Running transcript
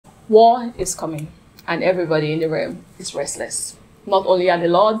War is coming, and everybody in the realm is restless. Not only are the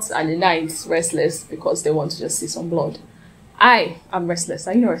lords and the knights restless because they want to just see some blood. I am restless.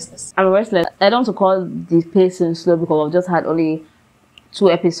 Are you not restless? I'm restless. I don't want to call the pacing slow because I've just had only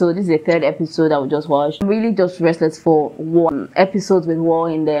 2 episodes. This is the 3rd episode I would just watch. I'm really just restless for war. Episodes with war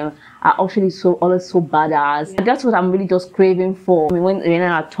in them are actually always so badass. And that's what I'm really just craving for. I mean, when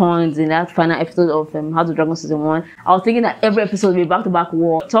I turns in that final episode of How to Dragon Season 1, I was thinking that every episode would be back-to-back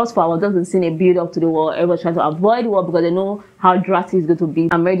war. Thus far, I was just seeing a build-up to the war. Everyone's trying to avoid war because they know how drastic it's going to be.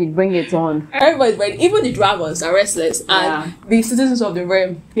 I'm ready to bring it on. Everybody's ready. Even the dragons are restless. And the citizens of the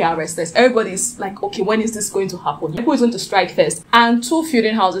realm, they are restless. Everybody's like, okay, when is this going to happen? Who is going to strike first? And 2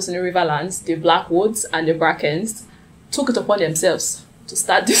 feuding houses in the Riverlands, the Blackwoods and the Brackens, took it upon themselves to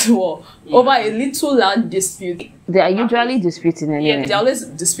start this war over a little land dispute. They are usually disputing anyway. Yeah, they're always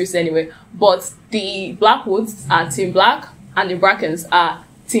disputing anyway. But the Blackwoods are Team Black and the Brackens are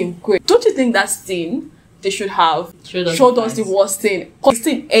Team Grey. Don't you think that scene they should have showed us the worst thing? Because the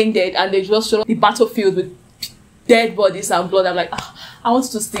scene ended and they just showed us the battlefield with dead bodies and blood. I'm like, I want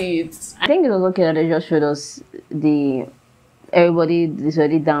to see it. I think it was okay that they just showed us everybody is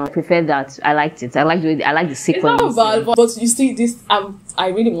already down. I prefer that. I liked it. I like the sequence. It's not bad, but you see this. I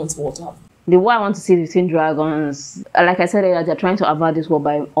really want war to happen. The war I want to see between dragons, like I said earlier, they're trying to avoid this war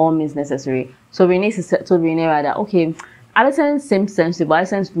by all means necessary. So Renee told Rhaenyra that, okay, Alicent seems sensitive, but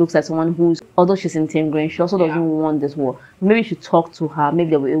Alicent looks like someone who's, although she's in Team Green, she also doesn't want this war. Maybe you should talk to her.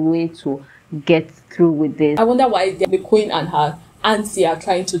 Maybe there will be a way to get through with this. I wonder why the Queen and her auntie are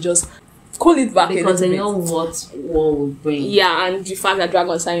trying to just cool it back because they know what war will bring. Yeah, and the fact that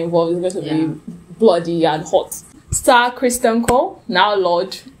dragons are involved is going to be bloody and hot. Star Criston Cole, now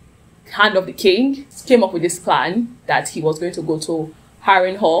Lord Hand of the King, came up with this plan that he was going to go to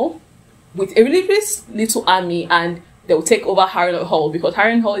Harrenhal with a really little army and they will take over Harrenhal because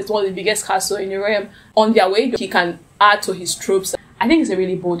Harrenhal is one of the biggest castles in the realm. On their way, he can add to his troops. I think it's a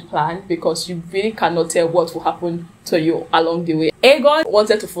really bold plan because you really cannot tell what will happen to you along the way. Aegon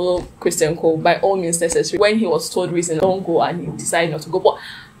wanted to follow Criston Cole by all means necessary. When he was told reason, don't go, and he decided not to go. But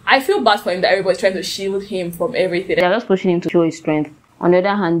I feel bad for him that everybody's trying to shield him from everything. They're just pushing him to show his strength. On the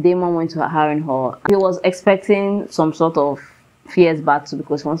other hand, Daemon went to Harrenhal. He was expecting some sort of fierce battle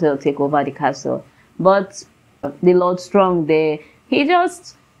because he wanted to take over the castle. But the Lord Strong there, he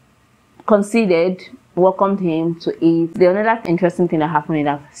just conceded, welcomed him to eat. The another interesting thing that happened in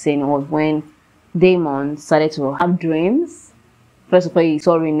that scene was when Daemon started to have dreams. First of all, he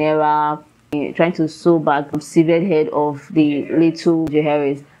saw Rhaenyra trying to sew back the severed head of the little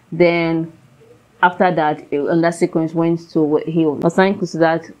Jaehaerys. Then after that, in that sequence went to he was standing close to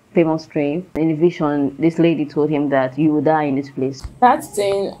that famous tree. In the vision, this lady told him that you will die in this place. That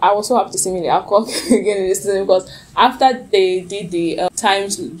thing, I was so happy to see Millie Alcock again in this season because after they did the time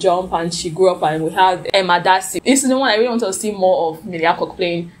jump and she grew up and we had Emma Darcy, this is the one I really want to see more of Millie Alcock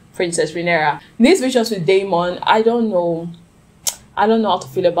playing Princess Rhaenyra. These visions with Daemon, I don't know how to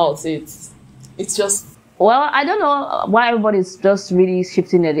feel about it. It's just... Well, I don't know why everybody's just really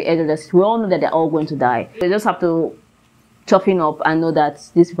shifting at the edge of this. We all know that they're all going to die. They just have to toughen up and know that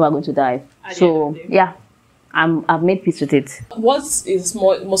these people are going to die. So, yeah, I've made peace with it. What is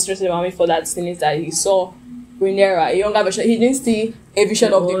most interesting about me for that scene is that he saw Rhaenyra, a younger version. He didn't see a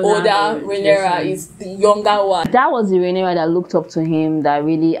vision of the older Rhaenyra, is the younger one. That was the Rhaenyra that looked up to him, that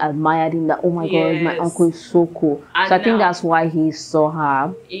really admired him, that, oh my God, my uncle is so cool. And so I think that's why he saw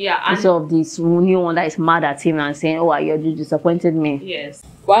her. Yeah. Instead of this new one that is mad at him and saying, oh, you disappointed me. Yes.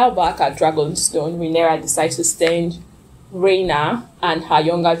 While back at Dragonstone, Rhaenyra decides to send Rhaena and her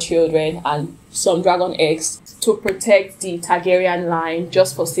younger children and some dragon eggs to protect the Targaryen line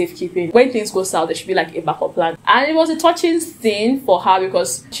just for safekeeping. When things go south, there should be like a backup plan. And it was a touching thing for her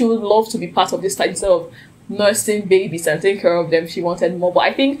because she would love to be part of this time instead of nursing babies and taking care of them. She wanted more. But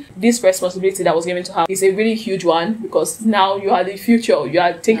I think this responsibility that was given to her is a really huge one because now you are the future. You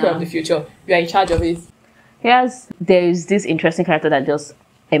are taking care of the future. You are in charge of it. Yes, there is this interesting character that just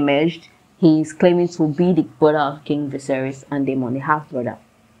emerged. He's claiming to be the brother of King Viserys and Daemon, the half-brother.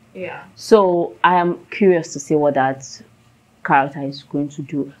 Yeah. So I am curious to see what that character is going to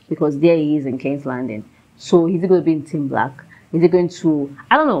do because there he is in King's Landing. So is he going to be in Team Black? Is he going to...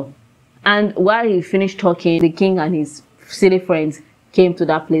 I don't know. And while he finished talking, the king and his silly friends came to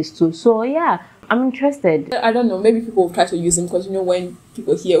that place too. So yeah, I'm interested. I don't know. Maybe people will try to use him because, you know, when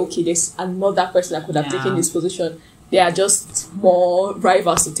people hear, okay, there's another person that could have taken this position, they are just more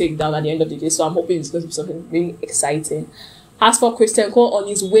rivals to take down at the end of the day. So I'm hoping it's going to be something really exciting. As for Criston Cole, on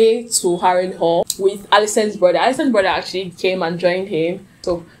his way to Harrenhal with Alicent's brother actually came and joined him.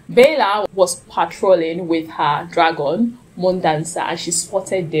 So Baela was patrolling with her dragon Moon Dancer, and she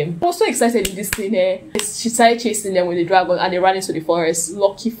spotted them. I was so excited with this thing. She started chasing them with the dragon, and they ran into the forest.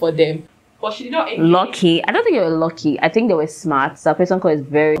 Lucky for them. But she did not engage. Lucky? I don't think they were lucky. I think they were smart. So person called is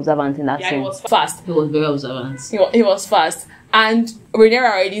very observant in that Yeah, scene. he was fast. He was very observant. He was fast. And Rhaenyra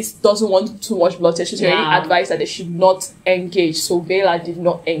already doesn't want too much bloodshed. She's already advised that they should not engage. So Vela did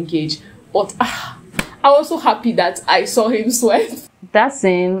not engage. But I was so happy that I saw him sweat. That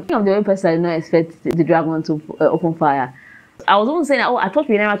scene, I'm the only person I did not expect the dragon to open fire. I was also saying, I thought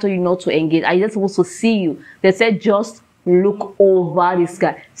Rhaenyra told you not to engage. I just supposed to see you. They said just look over the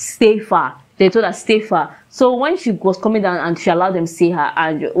sky. Stay far. They told her stay far. So when she was coming down and she allowed them to see her,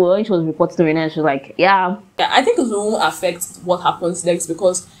 and when she was reporting to Rhaenyra, she was like, yeah. I think it won't affect what happens next,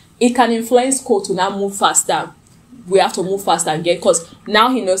 because it can influence Cole to now move faster. We have to move faster and get, because now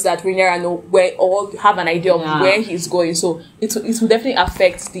he knows that Rhaenyra know where, or have an idea of where he's going. So it will definitely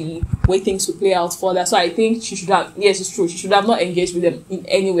affect the way things will play out further. So I think she should have, yes, it's true, she should have not engaged with them in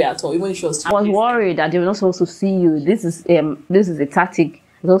any way at all, even if she was. I was worried that they were not supposed to see you. This is a tactic.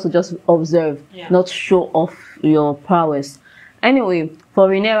 It's also just observe, not show off your prowess. Anyway, for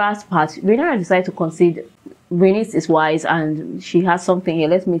Rhaenyra's part, Rhaenyra decided to concede. Rhaenys is wise and she has something here.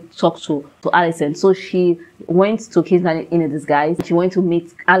 Let me talk to Alicent. So she went to King's Landing in a disguise. She went to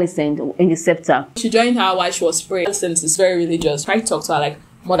meet Alicent in the scepter. She joined her while she was praying. Alicent is very religious. Tried to talk to her like,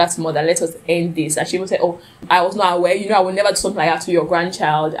 mother to mother, let us end this. And she even said, oh, I was not aware. I will never do something like that to your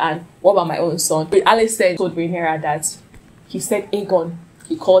grandchild. And what about my own son? But Alicent told Rhaenyra that he said Aegon.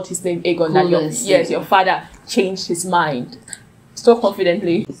 He called his name Aegon. That your father changed his mind. So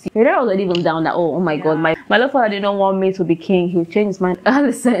confidently. Rhaenyra was even down that, oh my God, my love father didn't want me to be king. He changed his mind.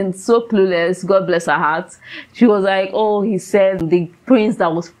 Alicent, so clueless. God bless her heart. She was like, oh, he said the prince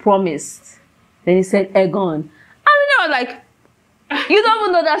that was promised. Then he said Aegon. And Rhaenyra was like, you don't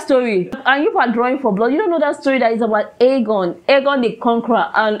even know that story. And you are drawing for blood. You don't know that story that is about Aegon. Aegon the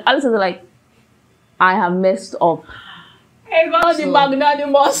Conqueror. And Alicent was like, I have messed up.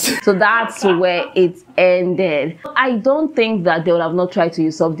 So that's where it ended. I don't think that they would have not tried to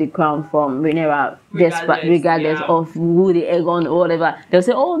usurp the crown from Rhaenyra, regardless of who the Aegon or whatever. They'll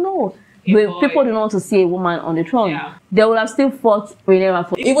say, oh no, people do not want to see a woman on the throne. They would have still fought Rhaenyra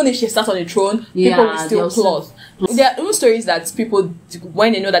for. Even if she sat on the throne, people will still plot. There are even stories that people,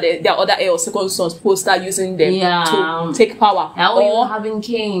 when they know that their other heir or second sons, people start using them to take power. Or having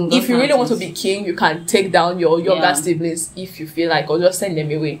king. If you really want to be king, you can take down your younger siblings if you feel like, or just send them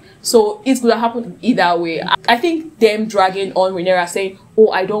away. So it's going to happen either way. I think them dragging on Rhaenyra saying,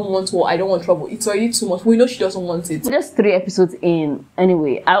 oh, I don't want war, I don't want trouble. It's already too much. We know she doesn't want it. Just 3 episodes in,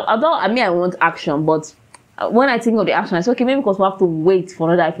 anyway. I want action, but when I think of the action, I say, okay, maybe because we have to wait for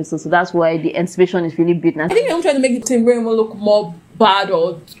another episode, so that's why the anticipation is really big. I think I'm trying to make the team very look more bad,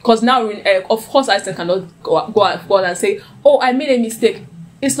 or because now, of course, I cannot go on and say, oh, I made a mistake.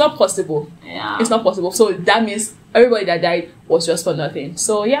 It's not possible. It's not possible. So that means everybody that died was just for nothing.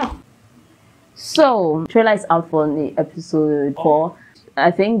 So yeah. So trailer is out for the episode 4. I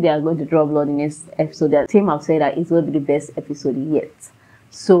think they are going to draw blood in this episode. The team have said that it's going to be the best episode yet.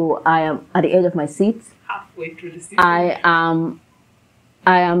 So I am at the edge of my seat. Halfway through the season. I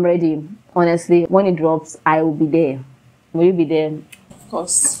am ready. Honestly, when it drops, I will be there. Will you be there? Of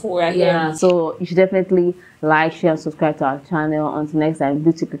course, we're here. So you should definitely like, share, and subscribe to our channel. Until next time,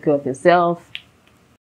 do take care of yourself.